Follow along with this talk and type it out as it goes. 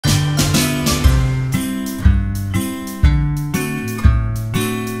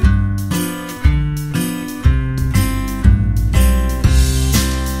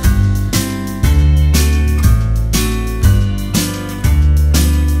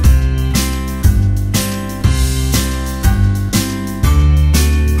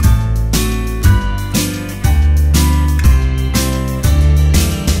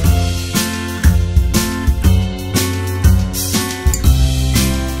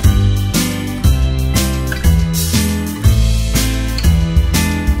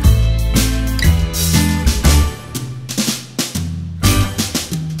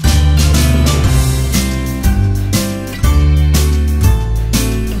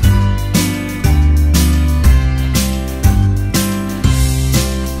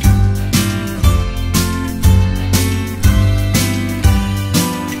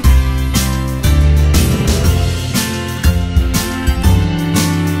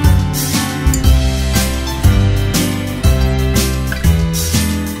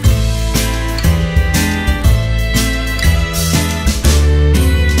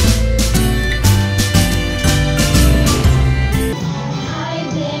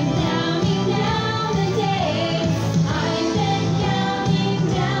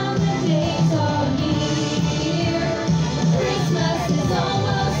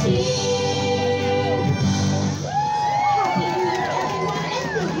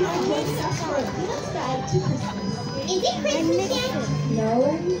to Christmas. Is it Christmas yet?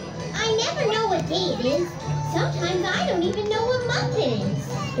 No. I never know what day it is. Sometimes I don't even know what month it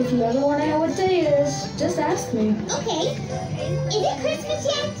is. If you ever want to know what day it is, just ask me. Okay. Is it Christmas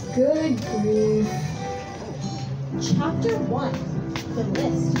yet? Good grief. Chapter 1. The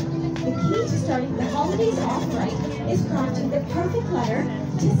list. The key to starting the holidays off right is crafting the perfect letter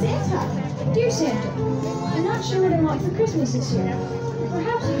to Santa. Dear Santa, I'm not sure what I want for Christmas this year.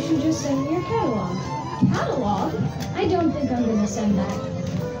 Perhaps you should just send me your catalog. Catalog? I don't think I'm going to send that.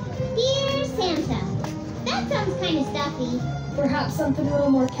 Dear Santa. That sounds kind of stuffy. Perhaps something a little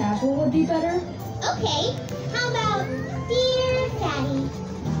more casual would be better? Okay. How about Dear Fatty?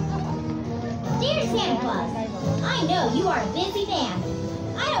 Dear Santa Claus, I know you are a busy man.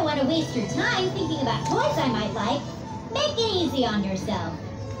 I don't want to waste your time thinking about toys I might like. Make it easy on yourself.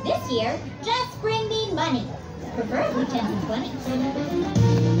 This year, just bring me money. Preferably 10s and 20s.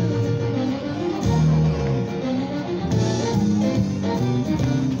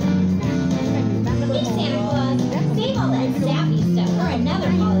 Dear Santa Claus, save all that sappy stuff for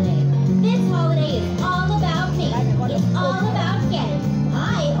another holiday. This holiday is all about me. It's all about getting.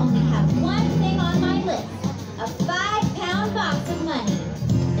 I only have one thing on my list. A 5-pound box of money.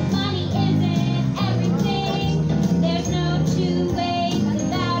 Money isn't everything. There's no two ways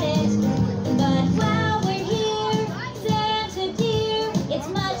about it. But while we're here, Santa dear, it's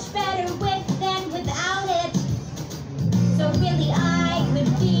much better with than without it. So really I could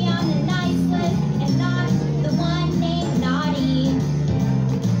be on the nice list and not the one named naughty.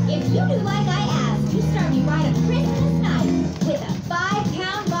 If you do like I asked, you start me right on Christmas night with a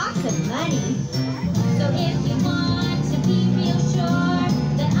 5-pound box of money. So if you want to be real sure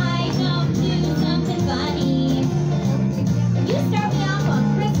that I don't do something funny, you start me off on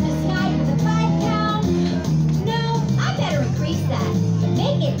Christmas night with a 5-pound. No, I better increase that.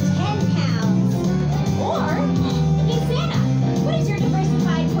 Make it 10 pounds. Or, hey Santa, what does your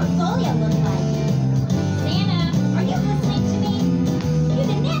diversified portfolio look like? Santa, are you listening to me? You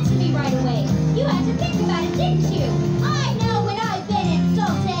didn't answer me right away. You had to think about it, didn't you? I know when I've been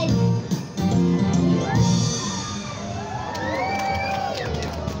insulted.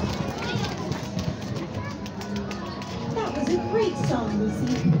 That was a great song,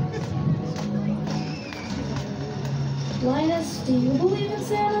 Lucy. Linus, do you believe in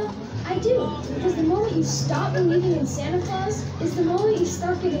Santa? I do, because the moment you stop believing in Santa Claus is the moment you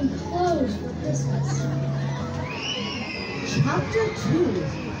start getting clothes for Christmas. Chapter 2.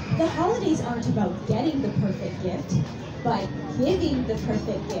 The holidays aren't about getting the perfect gift, but giving the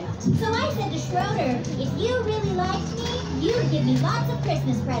perfect gift. So I said to Schroeder, if you really liked me, you'd give me lots of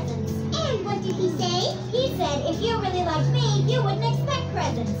Christmas presents. And what did he say? He said if you really liked me, you wouldn't expect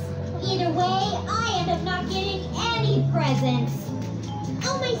presents. Either way, I end up not getting any presents.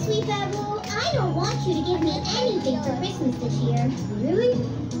 Oh, my sweet Babble, I don't want you to give me anything for Christmas this year. Really?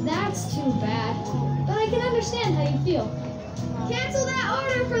 That's too bad. But I can understand how you feel. Cancel that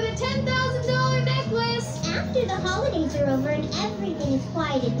order for the $10,000 necklace! After the holidays are over and everything is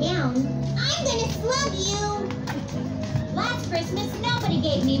quieted down, I'm gonna slug you! Last Christmas, nobody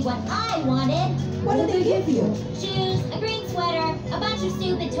gave me what I wanted. What did they give you? Shoes, a green sweater, a bunch of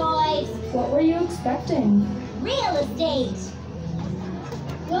stupid toys. What were you expecting? Real estate.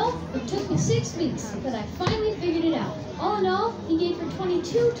 Well, it took me 6 weeks, but I finally figured it out. All in all, he gave her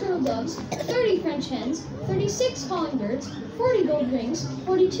 22 turtle doves, 30 French hens, 36 falling birds, 40 gold rings,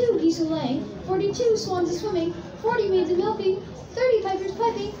 42 geese a laying, 42 swans a swimming, 40 maids a milking, 30 pipers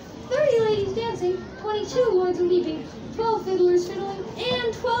piping, 30 ladies dancing, 22 lords a leaping, 12 fiddlers fiddling,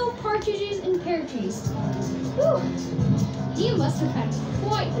 and 12 partridges in pear trees. Whew! He must have had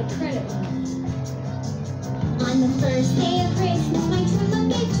quite the credit limit. On the first day of Christmas, my true love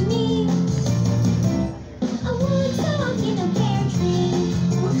gave to me a woodstock in a pear tree.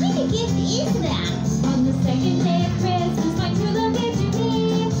 What kind of gift is that? On the second day of Christmas, my true love gave to me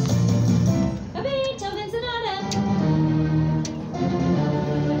a Beethoven sonata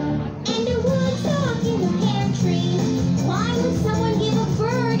and a woodstock in a pear tree. Why would someone give a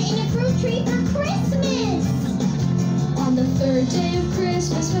bird in a fruit tree for Christmas? On the third day of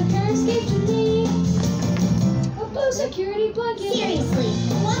Christmas, my parents gave to me a blue security blanket. Seriously,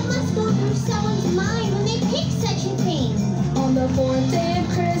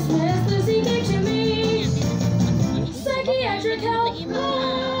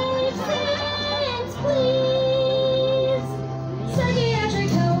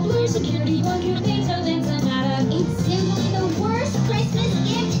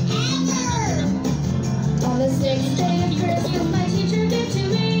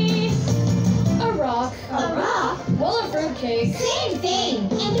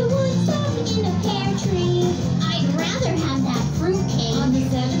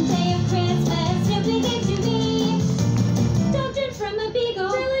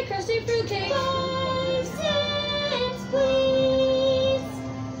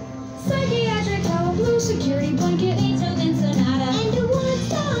 security blanket, Beethoven sonata, and a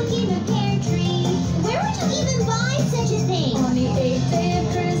woodstock in a pear tree. Where would you even buy such a thing? On the 8th day of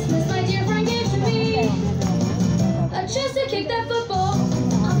Christmas, my dear friend gave to me a chance to kick that football.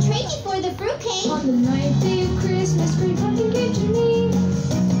 I'll trade you for the fruitcake. On the 9th day of Christmas, Great Pumpkin gave to me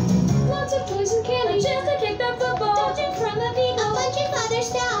lots of toys and candy. A chance to kick that football. Dodging from a beagle, a bunch of other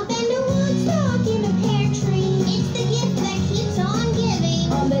stuff, and a woodstock in a pear tree. It's the gift that keeps on giving.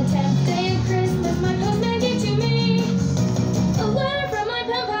 On the 10th day of Christmas, my postman gave to me a letter from my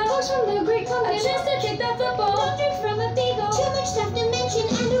pen pal. Toys from the Great Pumpkin. A chance to kick that football. Dodging from a beagle, too much stuff to mention,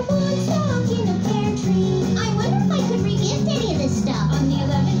 and a woodstock in a pear tree. I wonder if I could re-gift any of this stuff. On the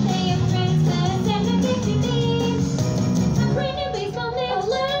 11th day of Christmas, Santa gave to me a brand new baseball mitt, A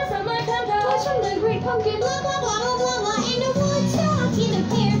letter from my pen pal. Toys from the Great Pumpkin. blah blah blah blah blah blah, and a woodstock in a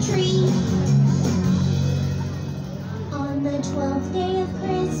pear tree. On the 12th day of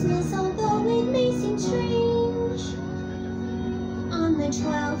Christmas, although it may seem strange, on the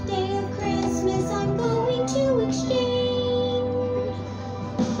 12th day of Christmas, I'm going to exchange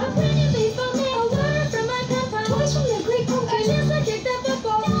a brand new baseball mitt, A letter from my pen pal. Toys from the Great Pumpkin. A chance to kick that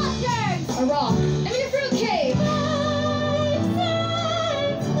football. doctors, A rock. I mean a fruitcake. 5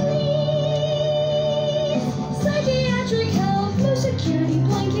 cents, please. Psychiatric help. No security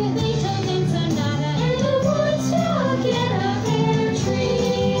blanket.